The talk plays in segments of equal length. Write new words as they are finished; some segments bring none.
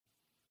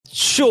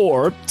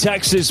Sure,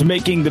 Texas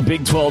making the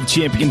Big 12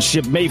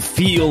 championship may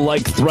feel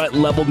like threat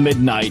level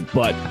midnight,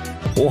 but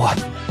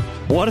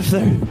what if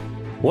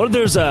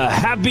there's a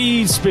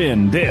happy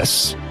spin?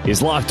 This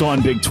is Locked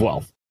On Big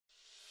 12.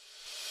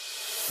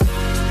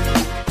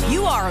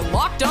 You are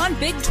Locked On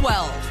Big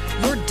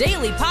 12, your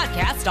daily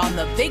podcast on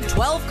the Big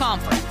 12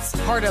 Conference,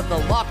 part of the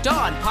Locked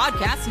On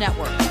Podcast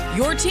Network,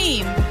 your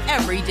team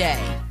every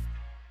day.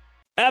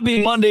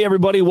 Happy Monday,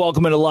 everybody.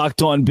 Welcome into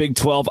Locked On Big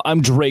 12.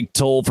 I'm Drake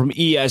Toll from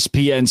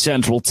ESPN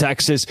Central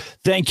Texas.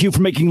 Thank you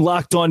for making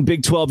Locked On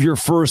Big 12 your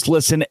first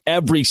listen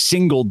every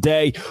single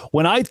day.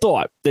 When I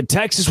thought that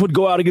Texas would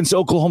go out against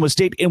Oklahoma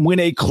State and win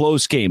a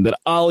close game, that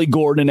Ollie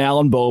Gordon and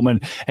Alan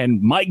Bowman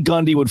and Mike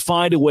Gundy would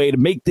find a way to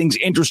make things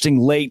interesting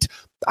late,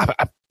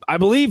 I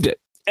believed it.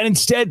 And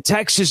instead,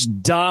 Texas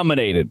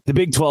dominated the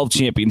Big 12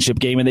 championship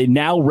game, and they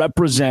now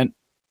represent...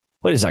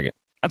 Wait a second.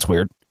 That's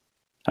weird.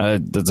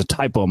 There's a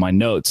typo in my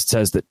notes. It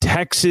says that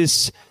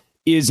Texas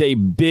is a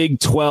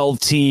Big 12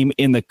 team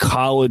in the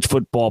college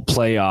football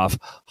playoff.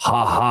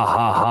 Ha, ha,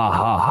 ha, ha,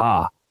 ha,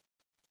 ha.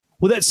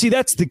 Well,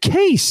 that's the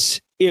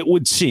case, it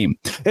would seem.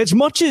 As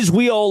much as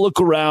we all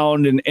look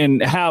around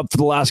and have for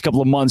the last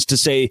couple of months to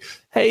say,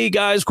 hey,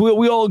 guys,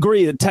 we all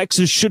agree that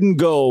Texas shouldn't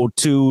go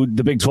to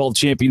the Big 12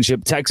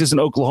 championship. Texas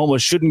and Oklahoma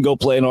shouldn't go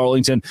play in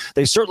Arlington.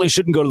 They certainly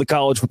shouldn't go to the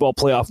college football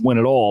playoff win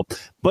at all.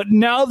 But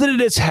now that it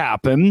has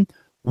happened,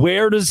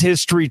 where does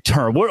history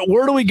turn?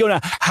 Where do we go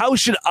now? How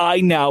should I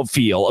now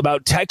feel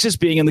about Texas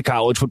being in the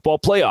college football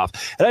playoff?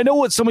 And I know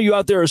what some of you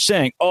out there are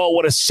saying. Oh,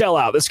 what a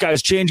sellout. This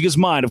guy's changing his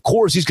mind. Of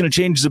course he's going to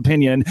change his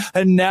opinion.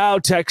 And now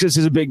Texas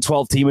is a Big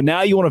 12 team. And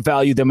now you want to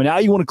value them. And now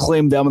you want to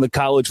claim them in the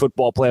college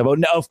football playoff.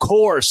 Now, of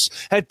course,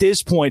 at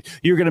this point,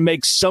 you're going to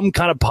make some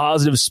kind of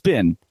positive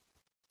spin.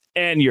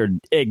 And you're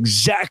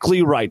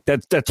exactly right.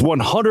 That's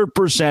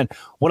 100%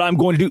 what I'm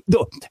going to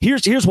do.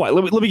 Here's why.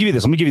 Let me give you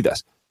this. Let me give you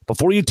this.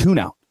 Before you tune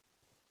out.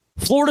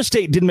 Florida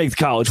State didn't make the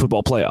college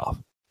football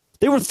playoff.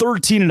 They were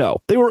 13-0.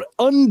 They were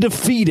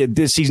undefeated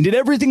this season, did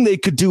everything they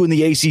could do in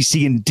the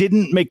ACC and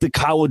didn't make the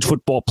college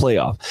football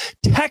playoff.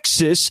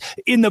 Texas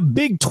in the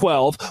Big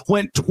 12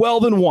 went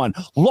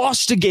 12-1,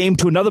 lost a game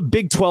to another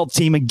Big 12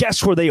 team, and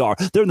guess where they are?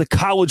 They're in the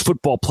college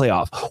football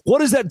playoff. What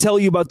does that tell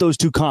you about those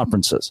two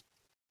conferences?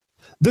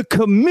 The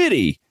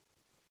committee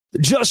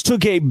just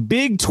took a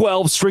Big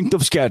 12 strength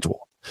of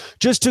schedule,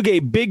 just took a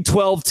Big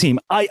 12 team.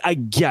 I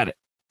get it.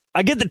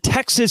 I get that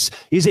Texas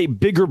is a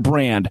bigger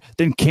brand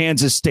than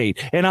Kansas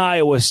State and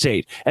Iowa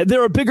State, and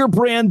they're a bigger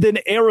brand than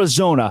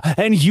Arizona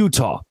and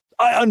Utah.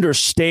 I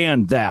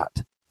understand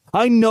that.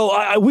 I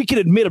know we can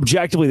admit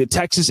objectively that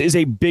Texas is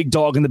a big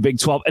dog in the Big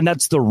 12, and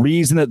that's the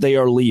reason that they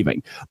are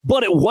leaving.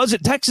 But it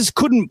wasn't. Texas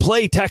couldn't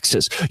play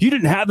Texas. You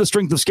didn't have the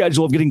strength of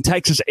schedule of getting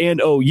Texas and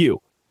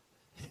OU.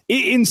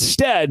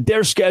 Instead,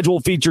 their schedule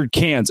featured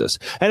Kansas,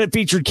 and it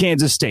featured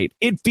Kansas State.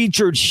 It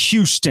featured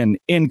Houston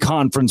in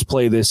conference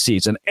play this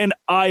season, and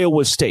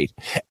Iowa State.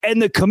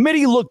 And the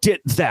committee looked at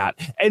that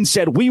and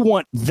said, we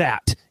want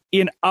that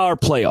in our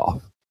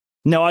playoff.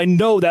 Now, I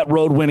know that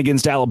road win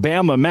against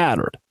Alabama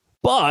mattered,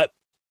 but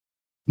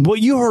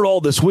what you heard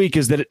all this week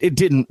is that it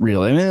didn't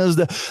really. I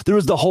mean, there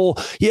was the whole,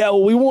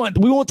 we want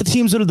the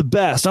teams that are the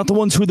best, not the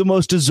ones who are the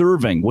most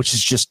deserving, which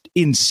is just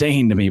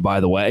insane to me, by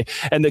the way.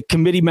 And the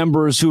committee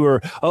members who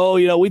are,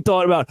 we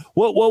thought about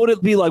what would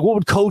it be like? Who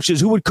would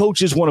coaches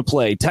want to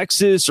play?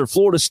 Texas or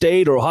Florida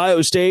State or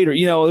Ohio State, or,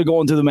 they're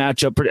going through the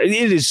matchup.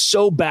 It is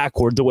so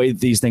backward the way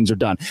that these things are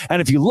done. And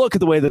if you look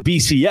at the way the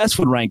BCS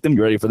would rank them,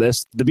 you ready for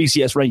this? The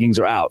BCS rankings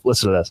are out.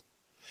 Listen to this.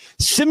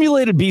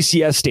 Simulated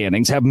BCS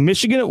standings have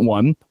Michigan at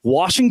 1,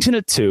 Washington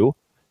at 2,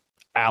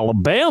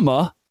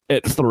 Alabama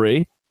at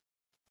 3,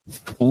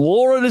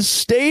 Florida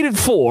State at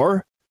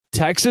 4,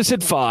 Texas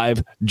at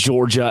 5,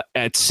 Georgia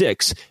at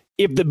 6.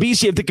 If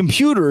the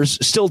computers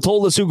still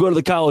told us who go to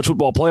the college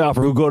football playoff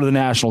or who go to the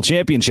national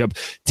championship,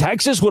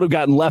 Texas would have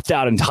gotten left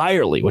out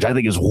entirely, which I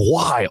think is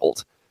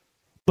wild.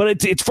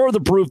 But it's further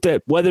proof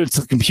that whether it's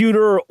the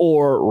computer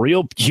or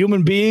real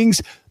human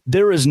beings,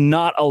 there is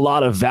not a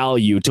lot of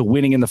value to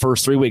winning in the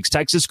first 3 weeks.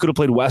 Texas could have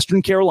played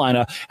Western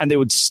Carolina, and they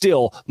would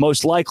still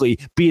most likely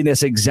be in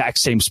this exact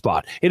same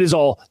spot. It is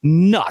all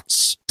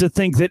nuts to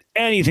think that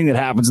anything that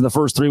happens in the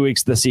first 3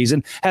 weeks of the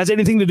season has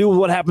anything to do with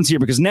what happens here,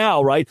 because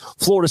now, right,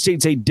 Florida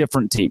State's a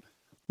different team.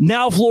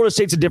 Now Florida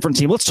State's a different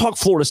team. Let's talk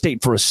Florida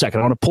State for a second.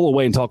 I want to pull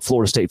away and talk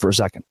Florida State for a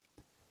second.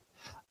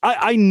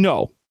 I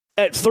know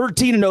at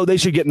 13-0, they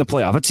should get in the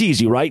playoff. It's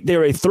easy, right?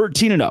 They're a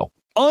 13-0.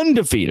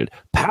 Undefeated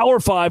Power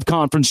 5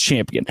 conference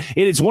champion.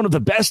 It is one of the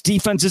best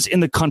defenses in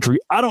the country.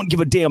 I don't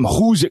give a damn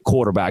who's at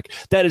quarterback.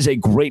 That is a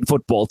great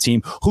football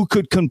team who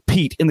could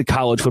compete in the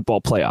college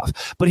football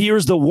playoff. But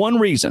here's the one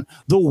reason,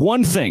 the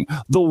one thing,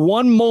 the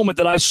one moment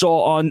that I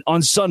saw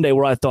on Sunday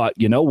where I thought,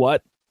 you know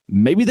what?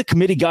 Maybe the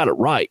committee got it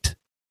right.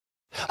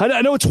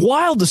 I know it's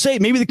wild to say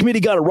maybe the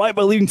committee got it right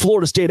by leaving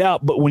Florida State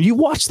out, but when you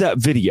watch that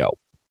video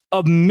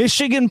of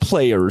Michigan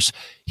players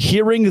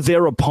hearing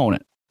their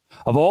opponent,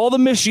 of all the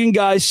Michigan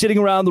guys sitting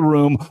around the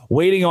room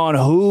waiting on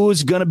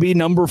who's going to be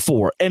number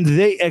 4, and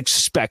they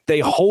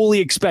wholly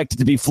expect it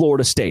to be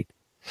Florida State.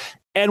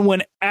 And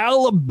when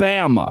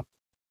Alabama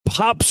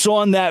pops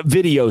on that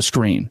video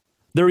screen,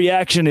 the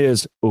reaction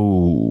is,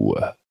 ooh,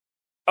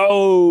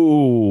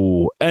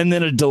 oh, and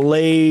then a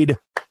delayed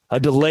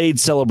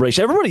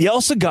celebration. Everybody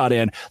else that got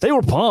in, they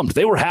were pumped.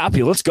 They were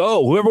happy. Let's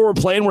go. Whoever we're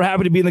playing, we're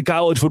happy to be in the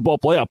college football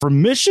playoff. For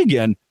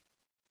Michigan,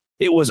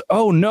 it was,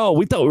 oh, no,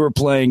 we thought we were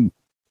playing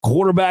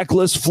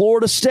quarterbackless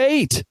Florida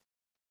State.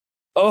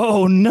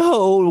 Oh,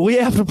 no, we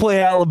have to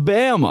play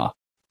Alabama.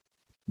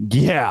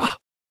 Yeah,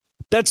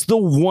 that's the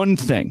one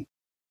thing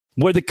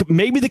where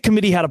maybe the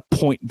committee had a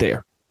point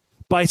there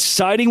by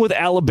siding with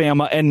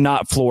Alabama and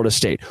not Florida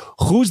State.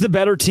 Who's the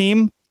better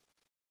team?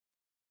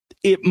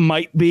 It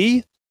might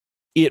be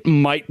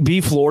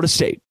Florida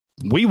State.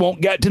 We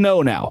won't get to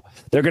know now.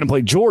 They're going to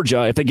play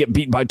Georgia. If they get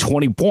beat by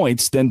 20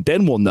 points, then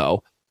we'll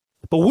know.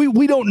 But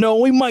we don't know.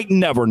 We might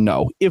never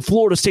know if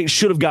Florida State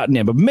should have gotten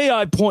in. But may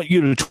I point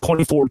you to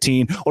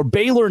 2014, or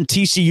Baylor and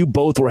TCU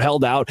both were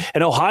held out,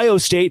 and Ohio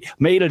State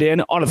made it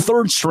in on a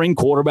third-string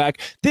quarterback.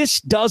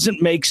 This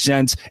doesn't make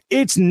sense.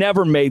 It's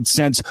never made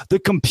sense. The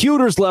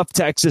computers left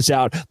Texas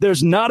out.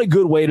 There's not a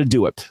good way to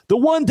do it. The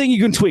one thing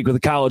you can tweak with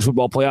the College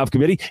Football Playoff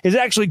Committee is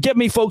actually get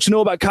me folks who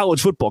know about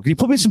college football. Can you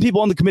put me some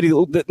people on the committee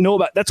that know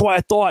about? That's why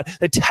I thought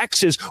that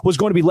Texas was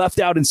going to be left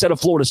out instead of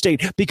Florida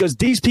State, because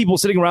these people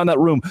sitting around that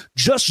room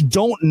just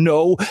don't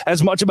know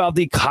as much about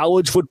the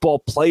college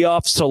football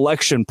playoff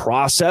selection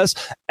process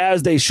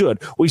as they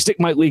should. We stick,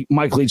 Mike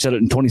Leach said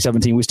it in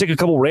 2017, we stick a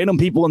couple random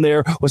people in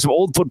there with some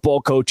old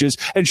football coaches,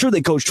 and sure,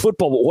 they coached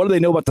football, but what do they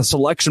know about the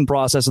selection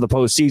process of the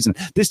postseason?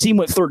 This team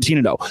went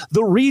 13-0.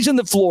 The reason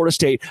that Florida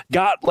State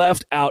got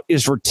left out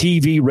is for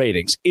TV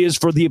ratings, is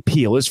for the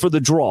appeal, is for the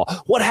draw.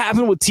 What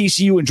happened with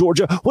TCU and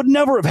Georgia would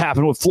never have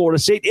happened with Florida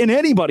State and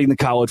anybody in the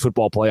college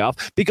football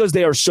playoff, because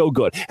they are so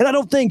good. And I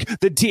don't think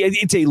that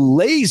it's a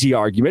lazy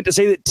argument to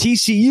say that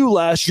TCU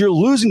last year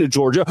losing to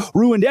Georgia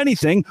ruined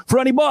anything for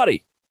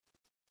anybody.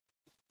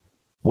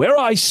 Where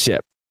I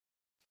sit,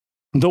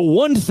 the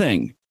one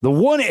thing, the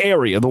one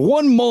area, the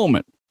one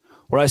moment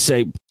where I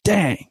say,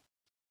 dang,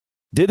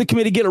 did the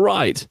committee get it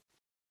right?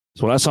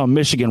 Is when I saw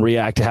Michigan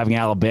react to having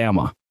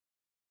Alabama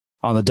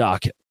on the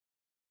docket.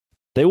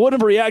 They wouldn't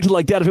have reacted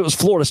like that if it was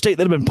Florida State.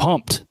 They'd have been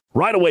pumped,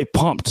 right away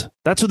pumped.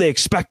 That's what they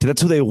expected.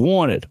 That's what they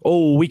wanted.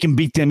 Oh, we can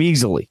beat them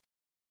easily.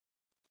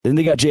 Then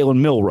they got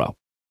Jalen Milroe.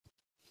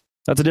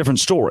 That's a different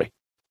story.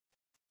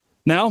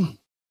 Now,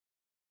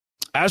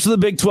 as for the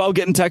Big 12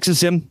 getting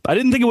Texas in, I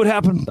didn't think it would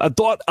happen. I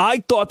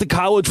thought the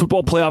College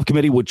Football Playoff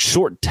Committee would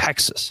short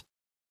Texas.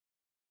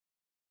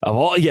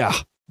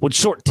 Would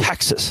short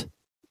Texas.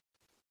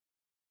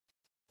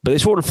 But they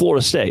shorted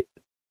Florida State.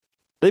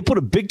 They put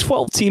a Big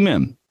 12 team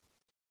in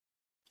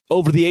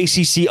over the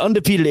ACC,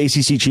 undefeated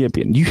ACC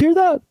champion. You hear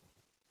that?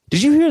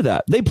 Did you hear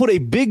that? They put a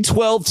Big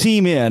 12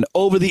 team in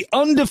over the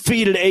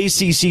undefeated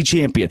ACC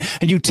champion.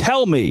 And you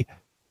tell me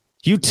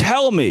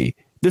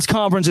this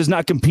conference is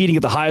not competing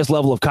at the highest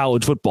level of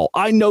college football.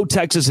 I know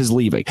Texas is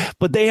leaving,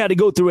 but they had to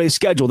go through a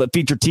schedule that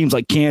featured teams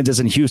like Kansas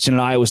and Houston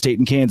and Iowa State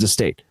and Kansas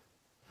State.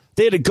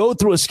 They had to go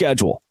through a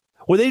schedule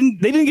where they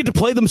didn't get to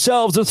play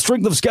themselves. The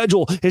strength of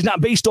schedule is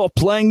not based off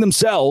playing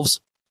themselves.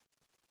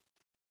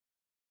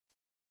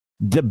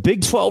 The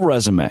Big 12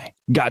 resume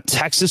got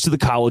Texas to the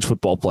college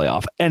football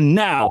playoff. And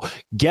now,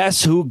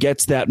 guess who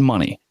gets that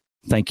money?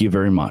 Thank you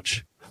very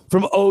much.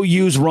 From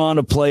OU's run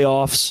of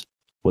playoffs,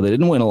 well, they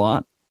didn't win a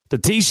lot, to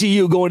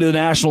TCU going to the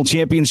national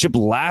championship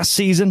last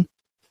season,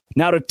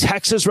 now to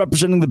Texas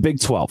representing the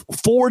Big 12.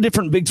 4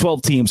 different Big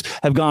 12 teams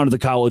have gone to the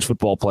college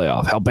football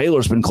playoff. Hell,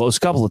 Baylor's been close a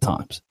couple of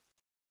times.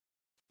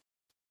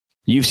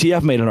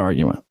 UCF made an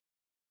argument.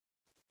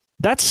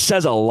 That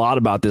says a lot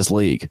about this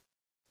league.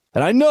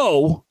 And I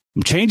know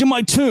I'm changing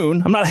my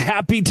tune. I'm not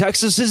happy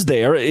Texas is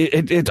there.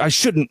 I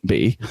shouldn't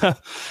be.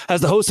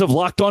 As the host of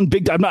Locked On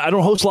Big, I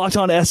don't host Locked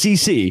On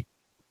SEC.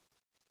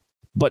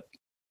 But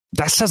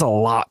that says a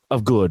lot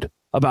of good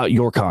about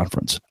your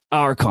conference,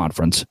 our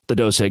conference, the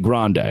Dose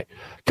Grande.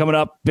 Coming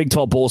up, Big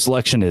 12 bowl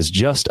selection is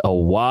just a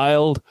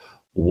wild,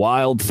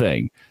 wild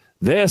thing.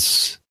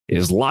 This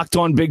is Locked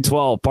On Big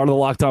 12, part of the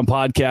Locked On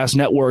Podcast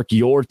Network,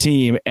 your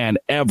team, and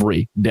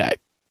every day.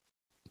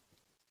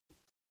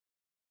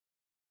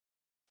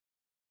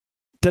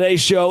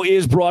 Today's show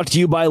is brought to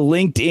you by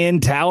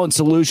LinkedIn Talent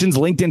Solutions.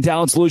 LinkedIn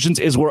Talent Solutions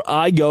is where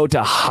I go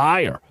to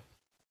hire.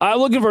 I'm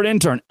looking for an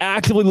intern,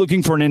 actively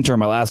looking for an intern.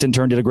 My last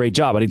intern did a great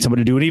job. I need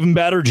somebody to do an even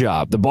better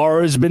job. The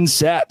bar has been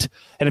set.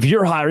 And if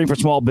you're hiring for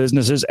small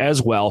businesses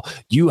as well,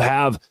 you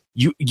have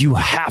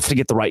to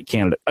get the right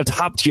candidate, a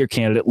top tier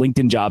candidate.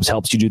 LinkedIn Jobs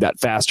helps you do that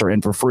faster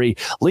and for free.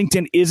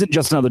 LinkedIn isn't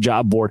just another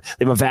job board.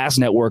 They have a vast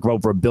network of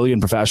over 1 billion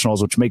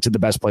professionals, which makes it the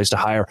best place to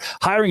hire.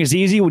 Hiring is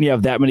easy when you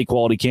have that many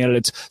quality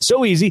candidates.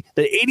 So easy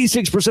that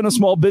 86% of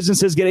small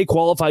businesses get a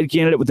qualified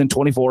candidate within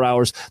 24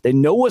 hours. They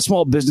know what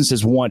small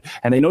businesses want,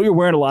 and they know you're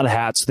wearing a lot of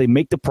hats. So they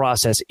make the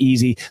process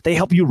easy. They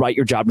help you write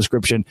your job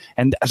description,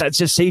 and that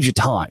just saves you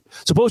time.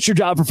 So post your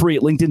job for free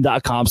at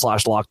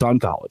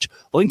linkedin.com/lockedoncollege.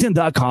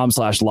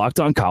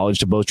 linkedin.com/lockedoncollege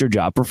to post your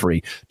job for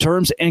free.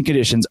 Terms and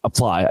conditions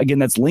apply. Again,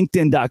 that's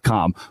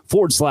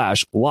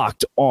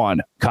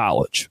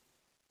linkedin.com/lockedoncollege.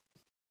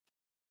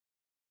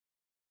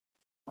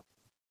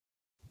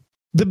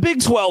 The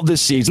Big 12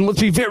 this season, let's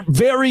be very,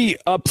 very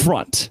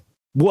upfront,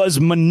 was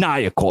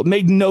maniacal. It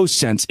made no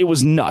sense. It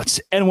was nuts.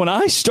 And when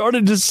I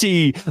started to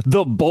see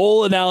the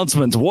bowl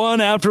announcements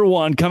one after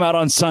one come out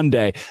on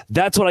Sunday,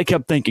 that's what I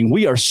kept thinking.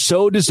 We are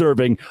so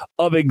deserving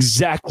of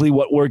exactly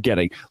what we're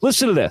getting.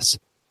 Listen to this.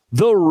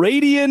 The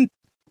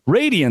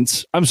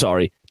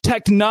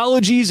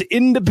Technologies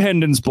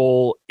Independence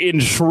Bowl in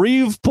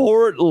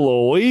Shreveport,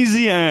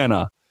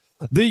 Louisiana.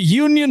 The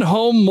Union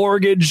Home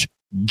Mortgage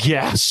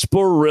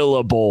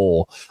Gasparilla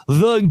Bowl.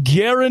 The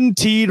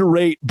Guaranteed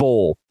Rate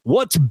Bowl.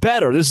 What's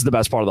better? This is the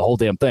best part of the whole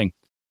damn thing.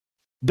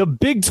 The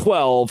Big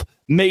 12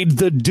 made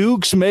the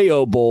Duke's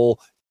Mayo Bowl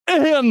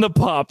and the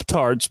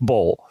Pop-Tarts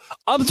Bowl.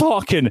 I'm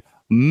talking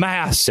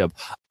massive.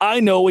 I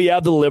know we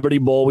have the Liberty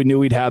Bowl. We knew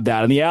we'd have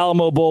that. And the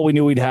Alamo Bowl, we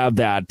knew we'd have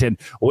that. And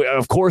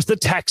of course, the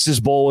Texas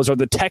Bowl or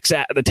the Tax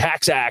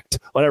Act,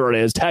 whatever it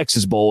is,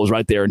 Texas Bowl is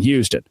right there in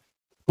Houston.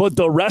 But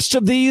the rest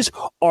of these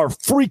are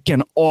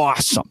freaking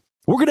awesome.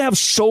 We're going to have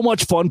so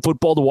much fun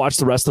football to watch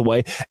the rest of the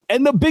way.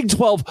 And the Big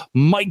 12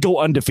 might go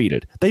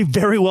undefeated. They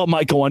very well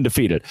might go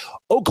undefeated.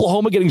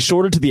 Oklahoma getting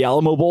shorted to the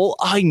Alamo Bowl.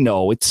 I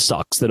know it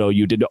sucks that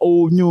OU did.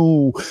 Oh,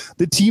 no,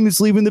 the team that's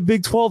leaving the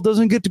Big 12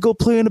 doesn't get to go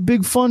play in a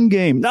big fun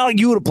game. Not like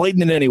you would have played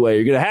in it anyway.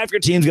 You're going to have your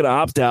team's going to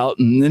opt out,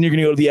 and then you're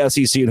going to go to the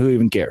SEC, and who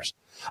even cares?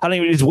 I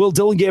don't even, will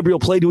Dylan Gabriel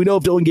play? Do we know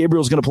if Dylan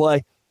Gabriel is going to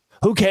play?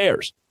 Who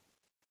cares?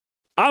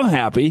 I'm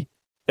happy.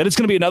 And it's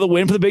going to be another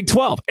win for the Big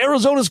 12.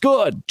 Arizona's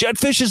good.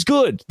 Jetfish is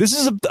good. This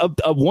is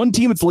a one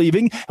team that's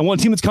leaving and one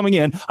team that's coming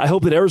in. I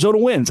hope that Arizona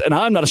wins. And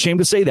I'm not ashamed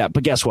to say that.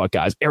 But guess what,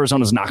 guys?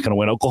 Arizona's not going to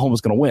win.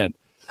 Oklahoma's going to win.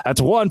 That's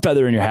one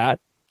feather in your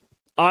hat.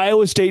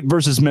 Iowa State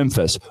versus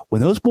Memphis.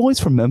 When those boys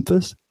from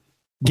Memphis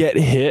get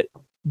hit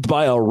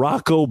by a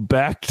Rocco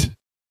Becht,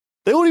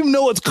 they don't even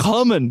know what's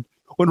coming.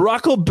 When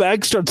Rocco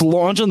Becht starts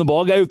launching the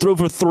ball, guy who threw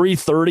for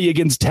 330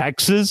 against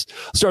Texas,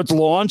 starts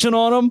launching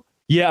on them,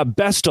 yeah,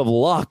 best of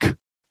luck.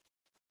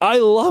 I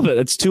love it.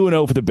 It's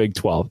 2-0 for the Big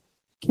 12.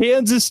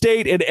 Kansas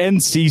State and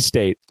NC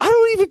State. I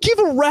don't even give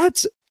a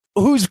rat's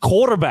who's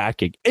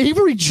quarterbacking.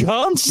 Avery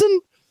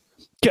Johnson?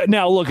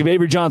 Now, look, if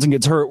Avery Johnson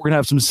gets hurt, we're going to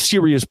have some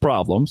serious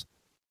problems.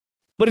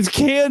 But it's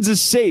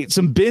Kansas State,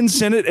 some Ben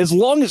Sinnott. As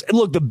long as,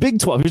 look, the Big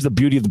 12, here's the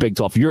beauty of the Big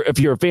 12. If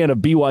you're a fan of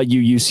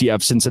BYU,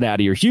 UCF,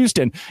 Cincinnati, or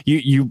Houston,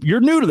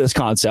 you're new to this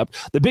concept.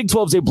 The Big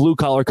 12 is a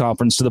blue-collar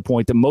conference to the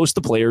point that most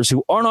of the players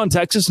who aren't on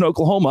Texas and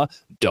Oklahoma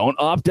don't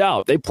opt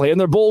out. They play in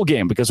their bowl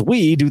game because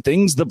we do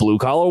things the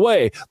blue-collar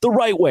way, the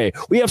right way.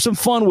 We have some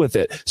fun with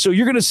it. So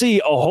you're going to see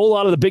a whole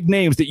lot of the big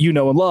names that you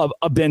know and love.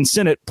 A Ben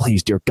Sinnott,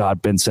 please, dear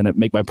God, Ben Sinnott,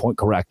 make my point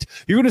correct.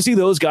 You're going to see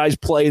those guys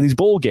play in these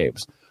bowl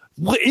games.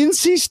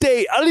 NC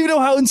State, I don't even know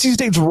how NC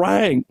State's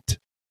ranked.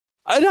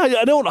 I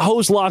don't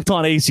host Locked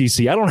On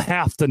ACC. I don't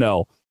have to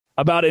know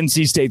about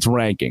NC State's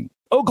ranking.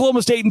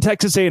 Oklahoma State and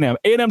Texas A&M.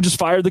 A&M just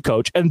fired the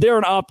coach, and they're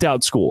an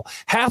opt-out school.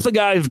 Half the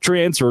guys have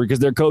transferred because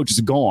their coach is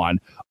gone.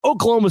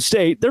 Oklahoma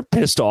State, they're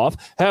pissed off,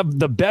 have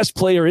the best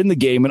player in the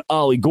game in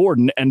Ollie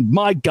Gordon, and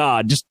my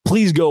God, just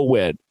please go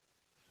win.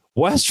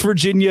 West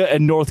Virginia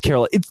and North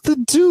Carolina. It's the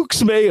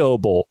Duke's Mayo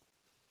Bowl.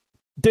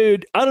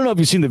 Dude, I don't know if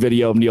you've seen the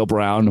video of Neil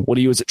Brown when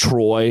he was at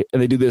Troy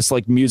and they do this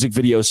like music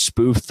video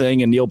spoof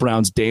thing and Neil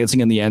Brown's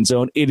dancing in the end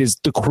zone. It is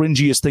the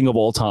cringiest thing of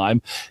all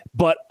time,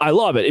 but I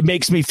love it. It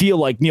makes me feel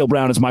like Neil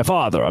Brown is my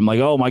father. I'm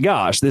like, oh my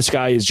gosh, this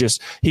guy is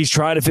just, he's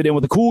trying to fit in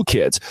with the cool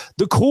kids.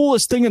 The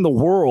coolest thing in the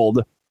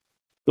world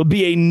would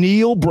be a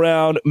Neil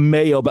Brown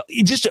Mayo. But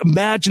just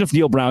imagine if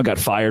Neil Brown got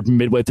fired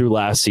midway through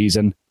last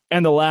season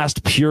and the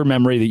last pure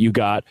memory that you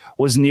got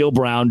was Neil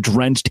Brown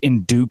drenched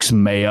in Duke's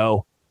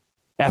Mayo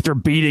after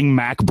beating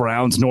Mac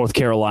Brown's North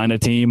Carolina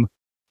team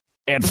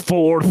at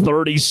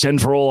 4:30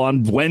 Central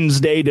on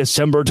Wednesday,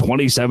 December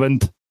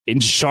 27th in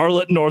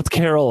Charlotte, North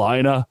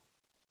Carolina.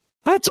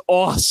 That's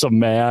awesome,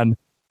 man.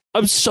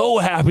 I'm so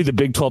happy the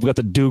Big 12 got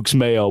the Duke's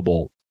Mayo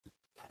Bowl.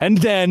 And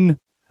then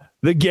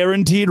the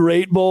Guaranteed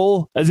Rate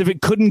Bowl, as if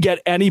it couldn't get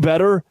any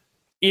better,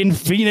 in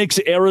Phoenix,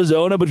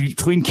 Arizona, but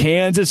between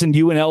Kansas and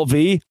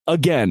UNLV.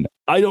 Again,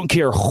 I don't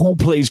care who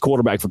plays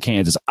quarterback for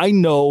Kansas. I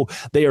know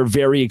they are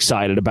very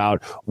excited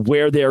about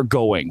where they're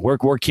going,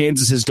 where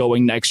Kansas is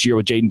going next year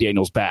with Jaden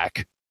Daniels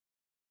back.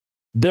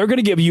 They're going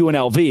to give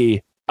UNLV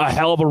a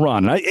hell of a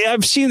run.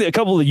 I've seen a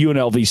couple of the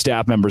UNLV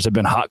staff members have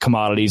been hot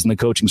commodities in the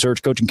coaching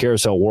search, coaching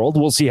carousel world.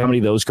 We'll see how many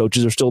of those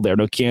coaches are still there.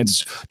 No,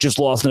 Kansas just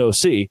lost an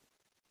OC.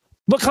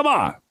 But come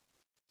on.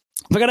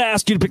 If I got to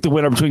ask you to pick the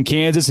winner between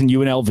Kansas and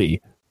UNLV,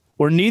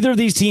 where neither of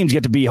these teams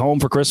get to be home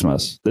for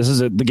Christmas. This is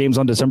the game's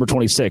on December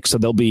 26th, so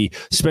they'll be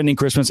spending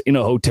Christmas in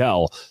a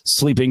hotel,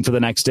 sleeping for the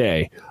next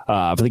day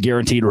for the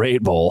Guaranteed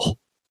Rate Bowl.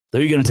 Who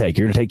are you going to take?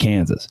 You're going to take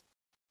Kansas.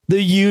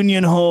 The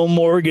Union Home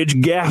Mortgage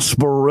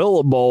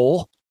Gasparilla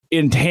Bowl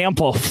in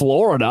Tampa,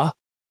 Florida.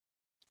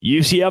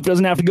 UCF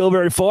doesn't have to go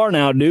very far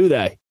now, do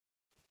they?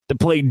 To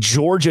play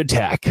Georgia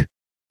Tech.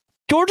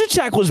 Georgia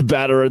Tech was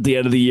better at the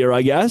end of the year,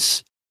 I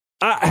guess.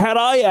 Had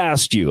I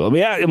asked you, I'm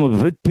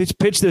going to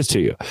pitch this to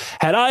you.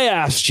 Had I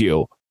asked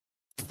you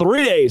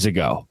 3 days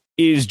ago,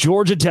 is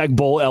Georgia Tech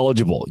bowl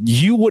eligible?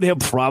 You would have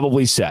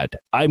probably said,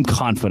 I'm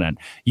confident.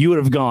 You would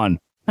have gone,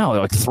 No,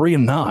 they're like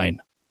 3-9.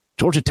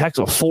 Georgia Tech's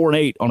a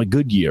 4-8 on a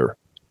good year.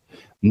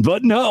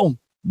 But no,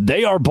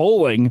 they are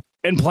bowling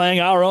and playing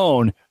our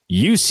own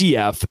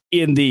UCF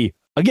in the,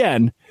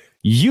 again,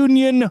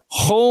 Union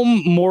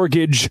Home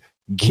Mortgage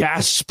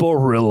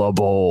Gasparilla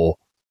Bowl.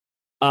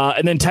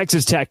 And then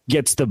Texas Tech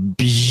gets the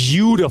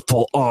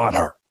beautiful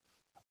honor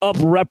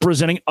of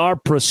representing our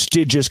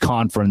prestigious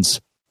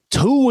conference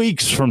 2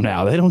 weeks from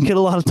now. They don't get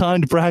a lot of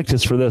time to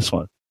practice for this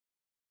one.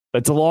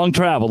 It's a long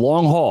travel,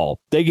 long haul.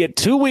 They get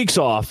 2 weeks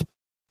off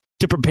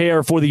to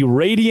prepare for the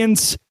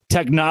Radiance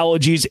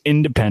Technologies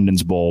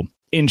Independence Bowl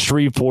in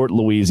Shreveport,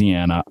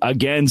 Louisiana,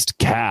 against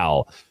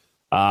Cal.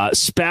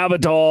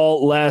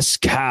 Spavital less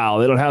Cal.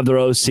 They don't have their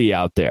OC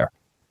out there.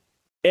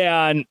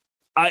 And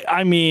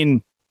I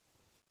mean,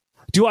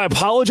 do I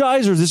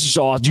apologize or is this just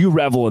off? Do you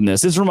revel in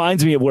this? This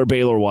reminds me of where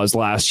Baylor was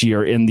last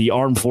year in the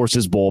Armed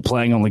Forces Bowl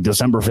playing on like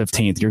December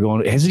 15th. You're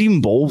going, has it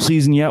even bowl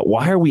season yet?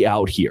 Why are we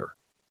out here?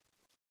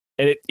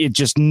 And it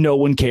just, no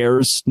one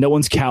cares. No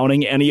one's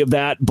counting any of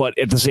that. But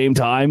at the same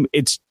time,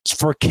 it's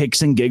for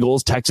kicks and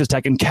giggles. Texas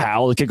Tech and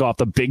Cal to kick off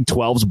the Big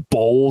 12's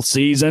bowl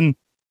season.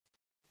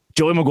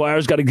 Joey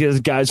McGuire's got to get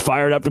his guys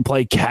fired up to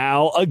play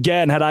Cal.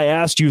 Again, had I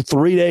asked you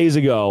 3 days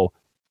ago,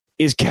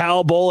 is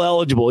Cal bowl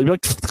eligible? You'd be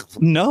like,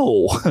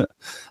 no.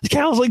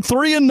 Cal's like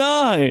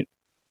 3-9.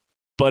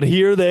 But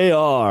here they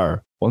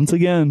are. Once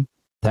again,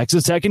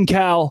 Texas Tech and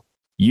Cal,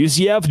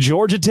 UCF,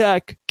 Georgia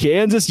Tech,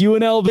 Kansas,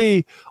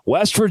 UNLV,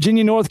 West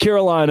Virginia, North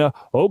Carolina,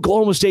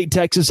 Oklahoma State,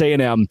 Texas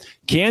A&M,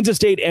 Kansas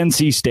State,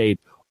 NC State,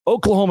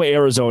 Oklahoma,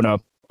 Arizona,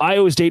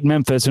 Iowa State,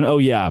 Memphis, and oh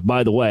yeah,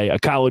 by the way, a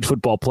college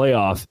football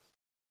playoff,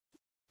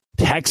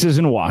 Texas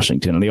and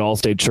Washington in the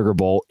All-State Sugar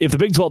Bowl. If the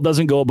Big 12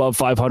 doesn't go above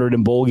 500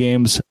 in bowl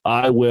games,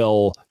 I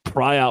will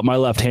pry out my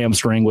left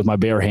hamstring with my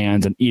bare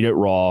hands and eat it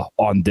raw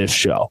on this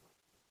show.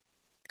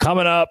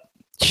 Coming up,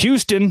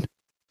 Houston.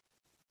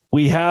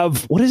 We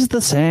have, what is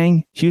the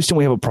saying? Houston,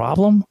 we have a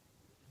problem?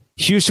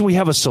 Houston, we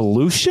have a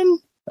solution?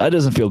 That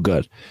doesn't feel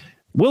good.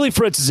 Willie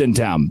Fritz is in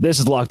town. This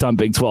is Locked On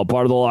Big 12,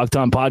 part of the Locked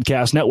On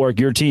Podcast Network,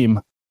 your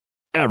team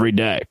every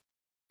day.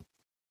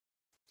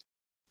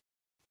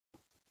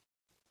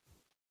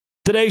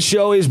 Today's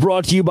show is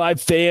brought to you by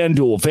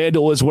FanDuel.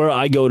 FanDuel is where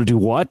I go to do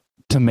what?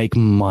 To make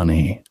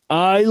money.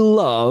 I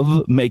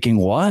love making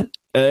what?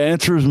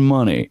 Answer is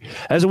money.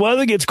 As the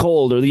weather gets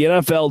colder, the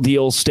NFL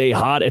deals stay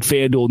hot at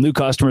FanDuel. New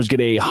customers get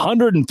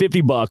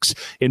 $150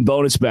 in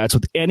bonus bets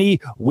with any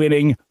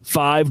winning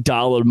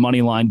 $5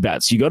 money line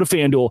bets. You go to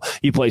FanDuel,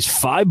 you place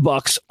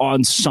 $5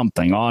 on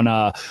something, on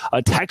a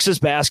Texas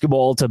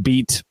basketball to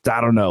beat, I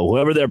don't know,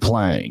 whoever they're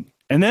playing.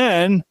 And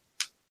then,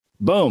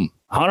 boom,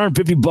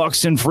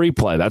 $150 in free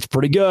play. That's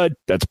pretty good.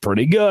 That's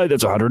pretty good.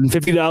 That's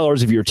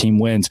 $150 if your team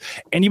wins.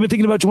 And you've been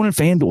thinking about joining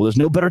FanDuel. There's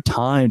no better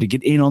time to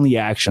get in on the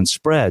action.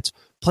 Spreads,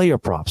 player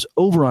props,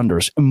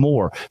 over-unders, and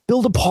more.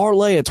 Build a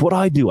parlay. It's what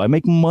I do. I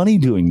make money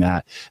doing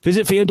that.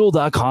 Visit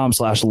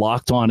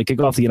FanDuel.com/lockedon to kick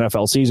off the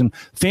NFL season.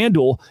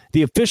 FanDuel,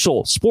 the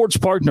official sports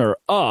partner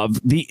of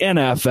the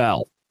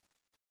NFL.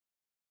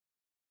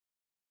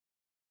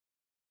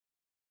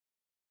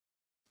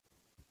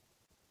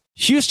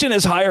 Houston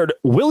has hired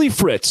Willie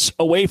Fritz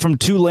away from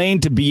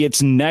Tulane to be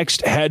its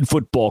next head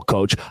football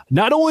coach.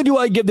 Not only do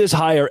I give this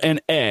hire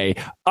an A,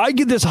 I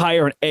give this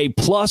hire an A++,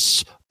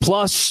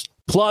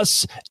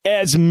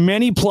 as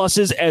many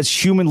pluses as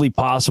humanly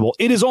possible.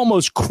 It is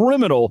almost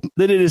criminal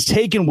that it has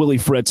taken Willie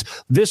Fritz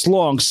this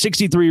long,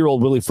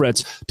 63-year-old Willie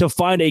Fritz, to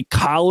find a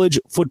college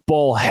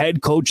football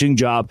head coaching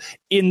job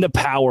in the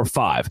Power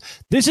Five.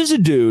 This is a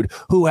dude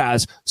who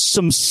has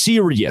some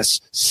serious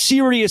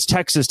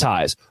Texas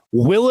ties.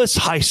 Willis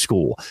High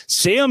School,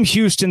 Sam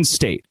Houston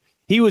State.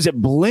 He was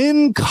at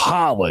Blinn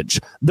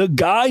College. The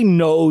guy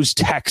knows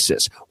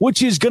Texas,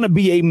 which is going to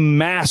be a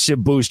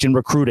massive boost in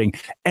recruiting.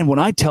 And when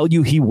I tell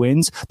you he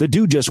wins, the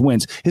dude just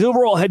wins. His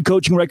overall head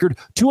coaching record,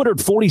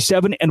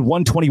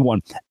 247-121.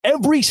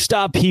 Every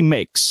stop he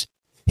makes,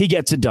 he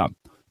gets it done.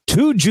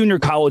 2 junior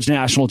college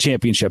national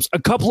championships,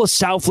 a couple of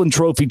Southland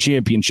Trophy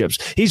championships.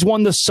 He's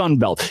won the Sun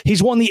Belt.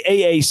 He's won the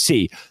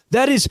AAC.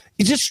 That is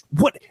just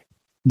what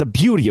the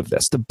beauty of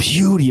this, the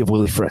beauty of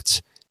Willie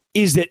Fritz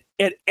is that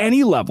at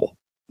any level,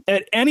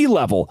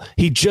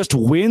 he just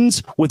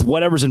wins with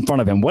whatever's in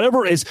front of him.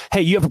 Whatever is,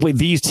 hey, you have to play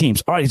these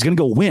teams. All right, he's going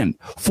to go win.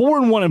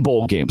 4-1 in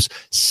bowl games,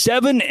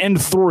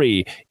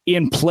 7-3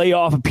 in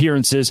playoff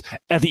appearances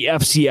at the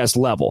FCS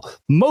level.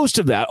 Most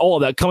of that, all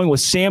of that, coming with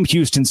Sam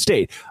Houston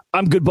State.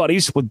 I'm good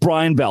buddies with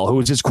Brian Bell, who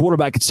was his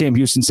quarterback at Sam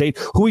Houston State,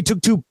 who he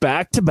took to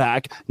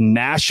back-to-back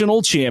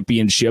national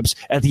championships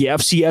at the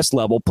FCS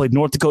level, played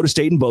North Dakota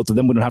State in both of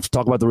them. We don't have to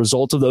talk about the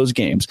results of those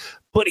games.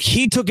 But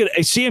he took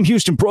a Sam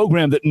Houston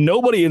program that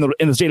nobody in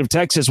the state of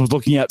Texas was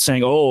looking at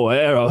saying, oh,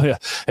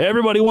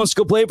 everybody wants to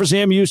go play for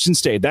Sam Houston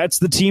State. That's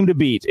the team to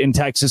beat in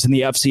Texas in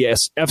the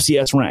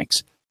FCS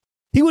ranks.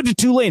 He went to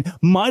Tulane.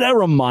 Might I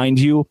remind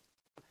you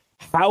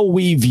how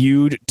we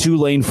viewed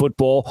Tulane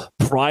football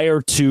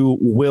prior to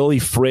Willie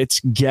Fritz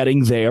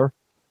getting there?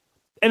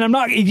 And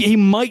he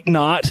might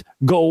not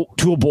go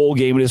to a bowl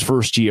game in his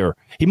first year.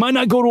 He might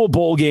not go to a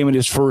bowl game in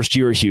his first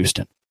year at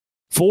Houston.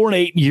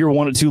 4-8 in year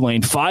one at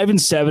Tulane,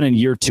 5-7 in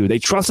year two. They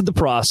trusted the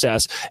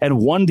process and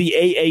won the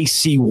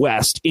AAC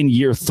West in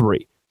year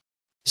three.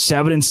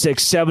 7-6,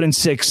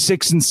 7-6,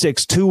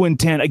 6-6,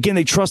 2-10. Again,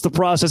 they trust the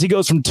process. He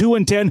goes from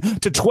 2-10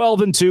 to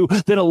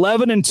 12-2, then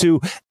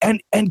 11-2,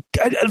 and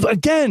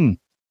again,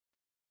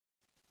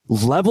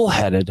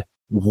 level-headed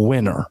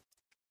winner.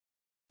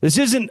 This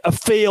isn't a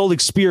failed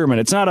experiment.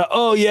 It's not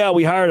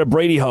we hired a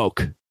Brady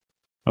Hoke,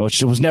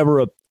 which was never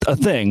a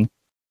thing.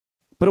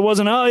 But it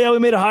wasn't, we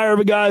made a hire of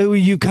a guy who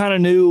you kind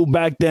of knew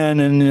back then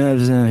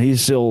and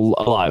he's still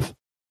alive.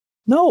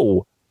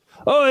 No.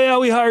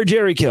 We hired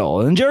Jerry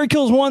Kill. And Jerry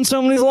Kill's won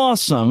some and he's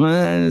lost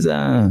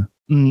some.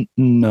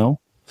 No.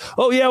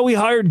 We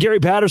hired Gary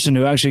Patterson,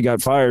 who actually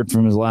got fired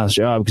from his last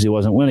job because he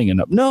wasn't winning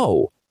enough.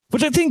 No.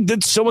 Which I think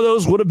that some of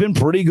those would have been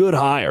pretty good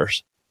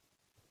hires.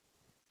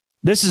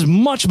 This is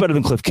much better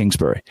than Cliff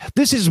Kingsbury.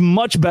 This is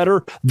much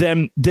better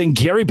than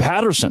Gary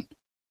Patterson.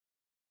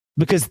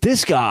 Because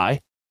this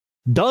guy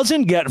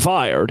doesn't get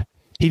fired.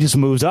 He just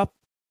moves up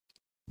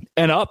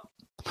and up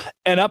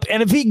and up.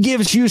 And if he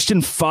gives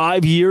Houston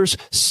 5 years,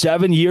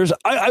 7 years,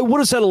 I would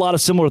have said a lot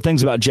of similar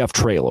things about Jeff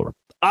Traylor.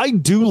 I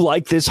do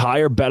like this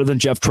hire better than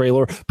Jeff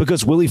Traylor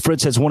because Willie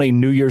Fritz has won a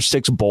New Year's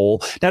Six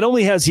bowl. Not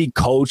only has he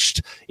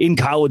coached in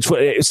college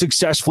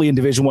successfully in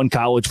Division I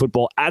college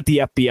football at the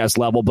FBS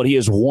level, but he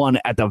has won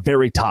at the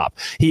very top.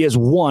 He has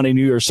won a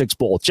New Year's Six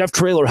bowl. Jeff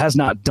Traylor has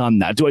not done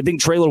that. Do I think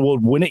Traylor will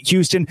win at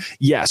Houston?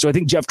 Yes. Do I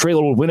think Jeff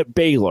Traylor will win at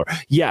Baylor?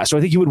 Yes. Do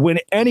I think he would win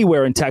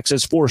anywhere in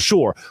Texas? For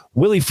sure.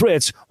 Willie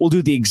Fritz will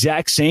do the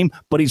exact same,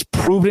 but he's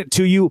proven it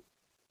to you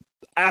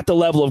at the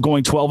level of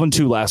going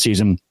 12-2 last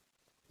season,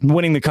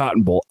 winning the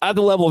Cotton Bowl, at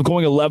the level of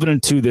going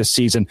 11-2 this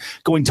season,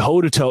 going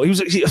toe-to-toe. He was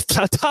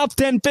a top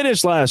 10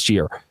 finish last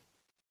year.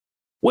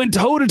 Went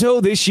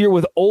toe-to-toe this year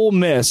with Ole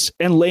Miss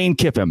and Lane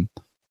Kiffin.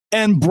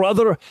 And,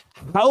 brother,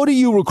 how do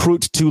you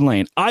recruit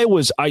Tulane? I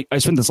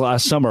spent this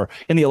last summer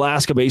in the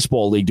Alaska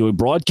Baseball League doing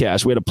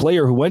broadcasts. We had a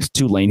player who went to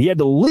Tulane. He had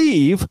to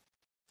leave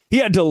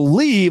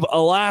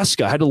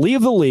Alaska, had to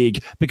leave the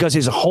league because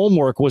his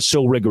homework was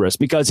so rigorous,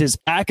 because his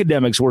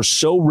academics were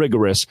so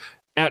rigorous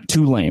at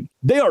Tulane.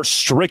 They are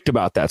strict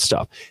about that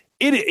stuff.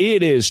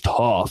 It is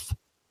tough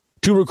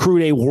to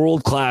recruit a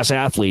world-class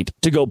athlete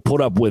to go put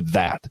up with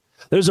that.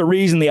 There's a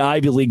reason the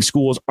Ivy League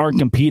schools aren't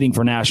competing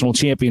for national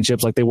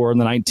championships like they were in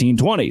the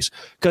 1920s,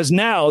 because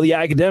now the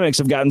academics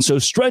have gotten so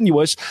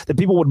strenuous that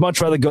people would much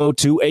rather go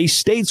to a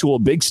state school, a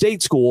big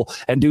state school,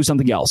 and do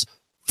something else.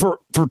 For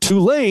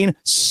Tulane,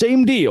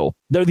 same deal.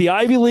 They're the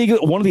Ivy League,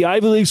 one of the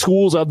Ivy League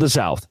schools of the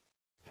South.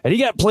 And he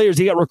got players,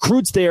 he got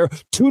recruits there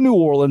to New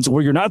Orleans,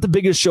 where you're not the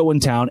biggest show in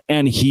town,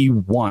 and he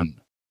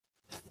won.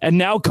 And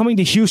now coming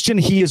to Houston,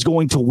 he is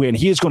going to win.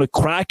 He is going to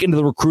crack into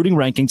the recruiting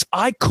rankings.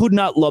 I could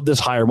not love this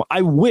hire.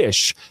 I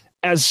wish,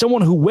 as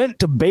someone who went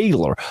to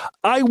Baylor,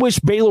 I wish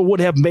Baylor would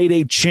have made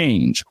a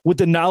change with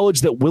the knowledge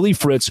that Willie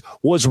Fritz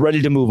was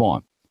ready to move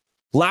on.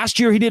 Last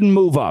year, he didn't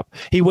move up.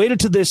 He waited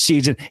to this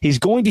season. He's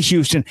going to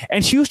Houston,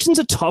 and Houston's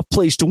a tough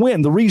place to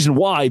win. The reason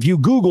why, if you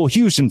Google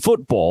Houston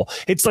football,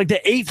 it's like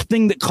the 8th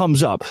thing that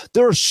comes up.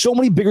 There are so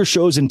many bigger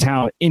shows in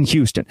town in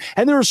Houston,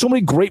 and there are so many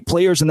great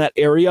players in that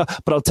area.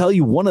 But I'll tell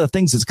you, one of the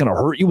things that's going to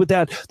hurt you with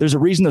that, there's a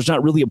reason there's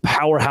not really a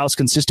powerhouse,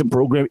 consistent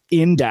program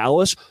in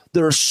Dallas.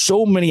 There are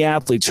so many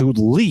athletes who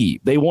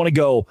leave. They want to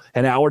go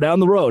an hour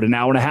down the road, an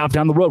hour and a half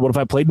down the road. What if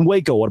I played in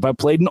Waco? What if I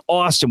played in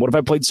Austin? What if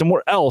I played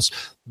somewhere else?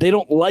 They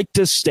don't like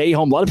to stay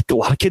home. A lot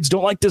of kids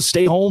don't like to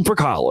stay home for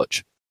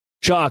college.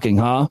 Shocking,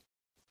 huh?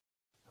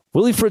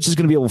 Willie Fritz is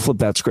going to be able to flip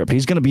that script.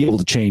 He's going to be able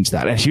to change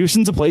that. And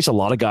Houston's a place a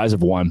lot of guys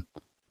have won,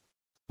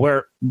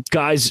 where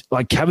guys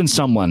like Kevin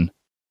Sumlin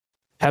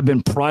have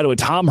been pried away.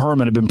 Tom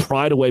Herman have been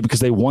pried away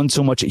because they won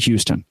so much at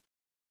Houston.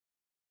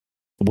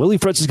 Willie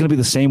Fritz is going to be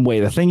the same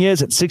way. The thing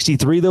is, at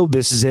 63, though,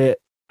 this is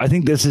it. I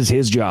think this is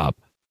his job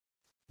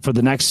for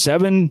the next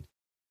 7,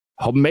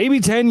 maybe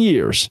 10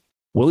 years.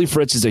 Willie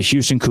Fritz is a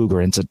Houston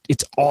Cougar, and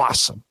it's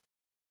awesome.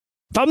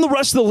 If I'm the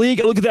rest of the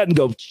league, I look at that and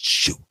go,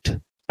 shoot,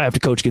 I have to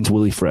coach against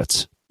Willie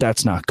Fritz.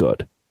 That's not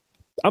good.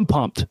 I'm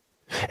pumped.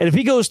 And if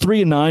he goes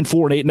 3-9,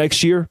 4-8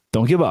 next year,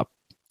 don't give up.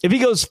 If he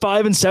goes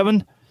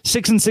 5-7,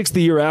 6-6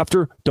 the year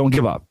after, don't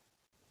give up.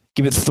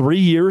 Give it 3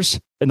 years,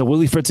 and the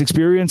Willie Fritz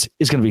experience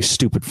is going to be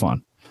stupid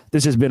fun.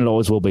 This has been and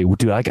always will be.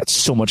 Dude, I got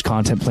so much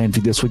content planned for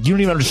you this week. You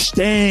don't even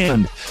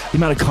understand the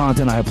amount of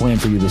content I have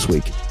planned for you this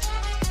week.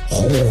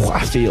 Oh,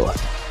 I feel it.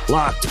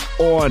 Locked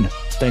on.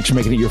 Thanks for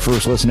making it your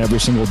first listen every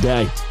single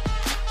day.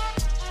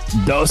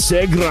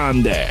 Doce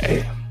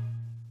Grande.